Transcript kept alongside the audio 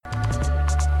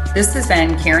This has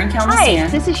been Karen Hi,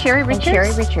 Kalmasian. this is Sherry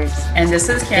Richards. And this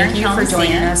is Karen Thank you Kalmasian. for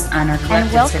joining us on our collective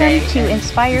and welcome today. to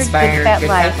Inspired Good Fat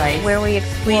Life, where we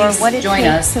explore Please what it join takes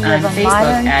us to live on a Facebook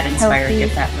modern, at Inspired healthy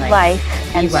Good Fat Life.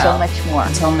 life and Be well. so much more.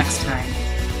 Until next time.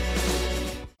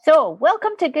 So,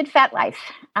 welcome to Good Fat Life.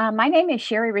 My name is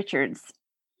Sherry Richards.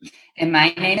 And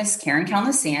my name is Karen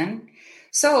Kalmasian.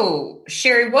 So,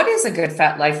 Sherry, what is a good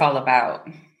fat life all about?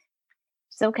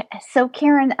 So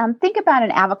Karen, think about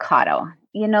an avocado.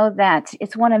 You know that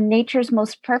it's one of nature's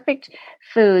most perfect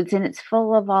foods, and it's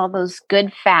full of all those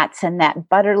good fats and that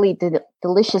butterly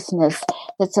deliciousness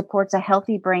that supports a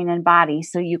healthy brain and body,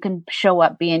 so you can show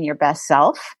up being your best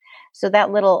self. So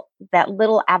that little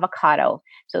avocado.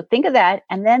 So think of that,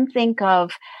 and then think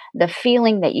of the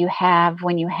feeling that you have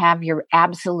when you have your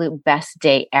absolute best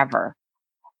day ever.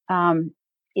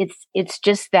 It's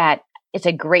just that. It's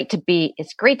great to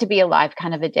be alive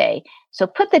kind of a day. So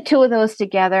put the two of those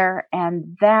together,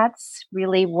 and that's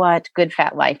really what Good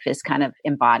Fat Life is kind of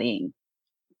embodying.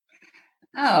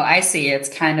 Oh, I see. It's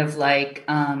kind of like,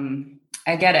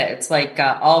 I get it. It's like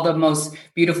all the most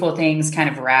beautiful things kind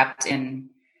of wrapped in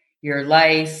your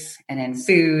life and in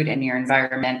food and your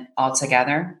environment all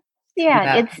together.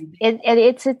 Yeah,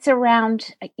 it's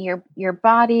around your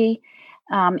body.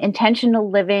 Intentional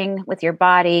living with your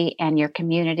body and your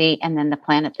community, and then the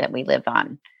planet that we live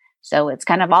on. So it's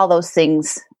kind of all those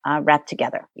things wrapped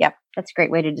together. Yep, that's a great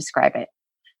way to describe it.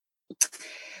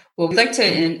 Well, we'd like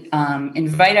to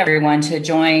invite everyone to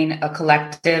join a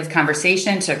collective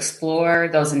conversation to explore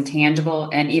those intangible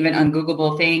and even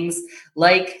ungoogleable things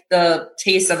like the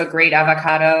taste of a great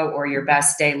avocado or your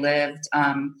best day lived,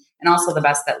 and also the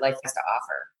best that life has to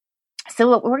offer.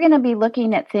 So we're going to be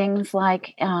looking at things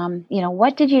like,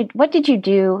 what did you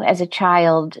do as a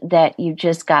child that you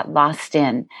just got lost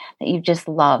in, that you just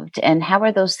loved, and how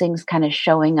are those things kind of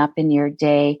showing up in your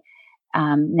day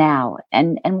now,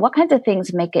 and what kinds of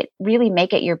things make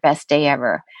it your best day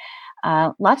ever?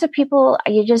 Lots of people,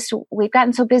 we've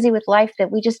gotten so busy with life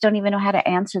that we just don't even know how to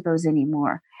answer those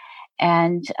anymore,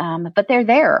 and but they're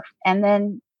there, and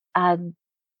then.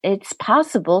 It's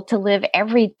possible to live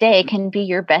every day can be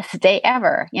your best day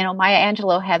ever. You know, Maya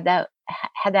Angelou had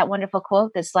that wonderful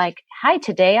quote that's like, "Hi,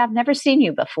 today, I've never seen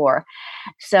you before."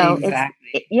 So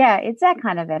exactly. It's that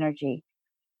kind of energy.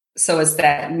 So it's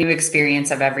that new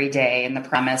experience of every day and the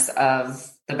promise of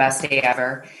the best day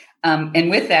ever.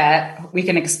 And with that, we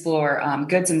can explore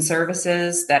goods and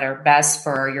services that are best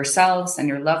for yourselves and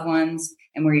your loved ones,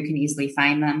 and where you can easily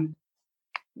find them.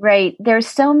 Right. There's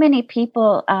so many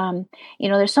people,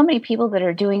 there's so many people that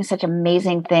are doing such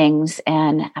amazing things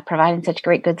and providing such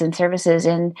great goods and services.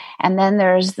 And then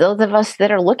there's those of us that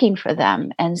are looking for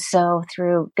them. And so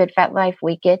through Good Fat Life,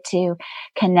 we get to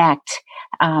connect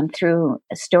through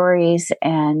stories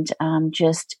and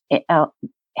just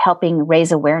helping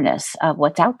raise awareness of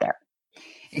what's out there.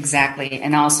 Exactly.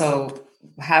 And also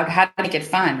how to make it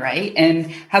fun, right? And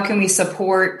how can we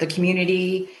support the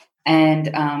community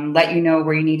and let you know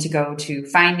where you need to go to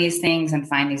find these things and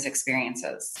find these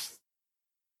experiences.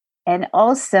 And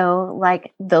also,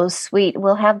 like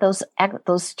we'll have those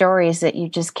stories that you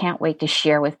just can't wait to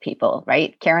share with people,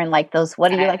 right, Karen? Like those,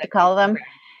 what do you like to call them?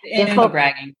 Info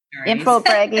bragging. Info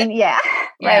bragging, yeah.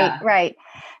 Right.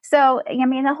 So, I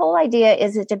mean, the whole idea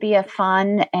is it to be a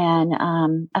fun and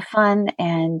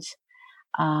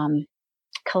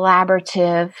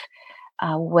collaborative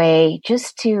way,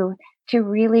 just to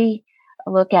really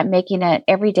look at making it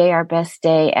every day our best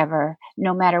day ever,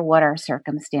 no matter what our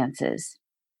circumstances.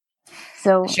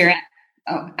 So, Sharon,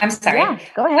 I'm sorry. Yeah,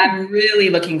 go ahead. I'm really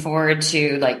looking forward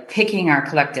to picking our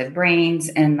collective brains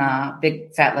in the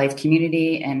Big Fat Life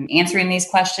community and answering these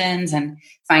questions and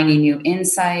finding new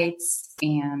insights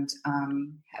and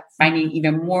finding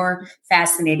even more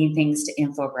fascinating things to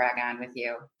info brag on with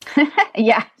you.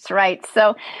 Yeah, that's right.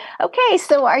 So, okay.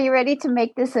 So are you ready to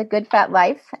make this a Good Fat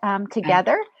Life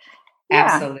together?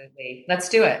 Absolutely. Yeah. Let's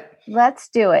do it. Let's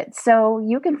do it. So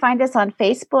you can find us on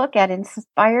Facebook at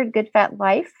Inspired Good Fat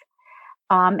Life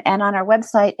and on our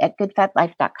website at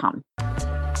goodfatlife.com.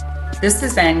 This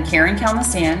has been Karen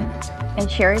Kalmasian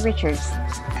and Sherry Richards.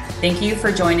 Thank you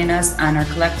for joining us on our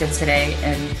collective today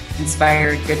and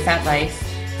Inspired Good Fat Life.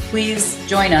 Please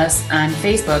join us on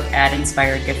Facebook at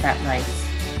Inspired Good Fat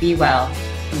Life. Be well.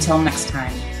 Until next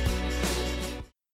time.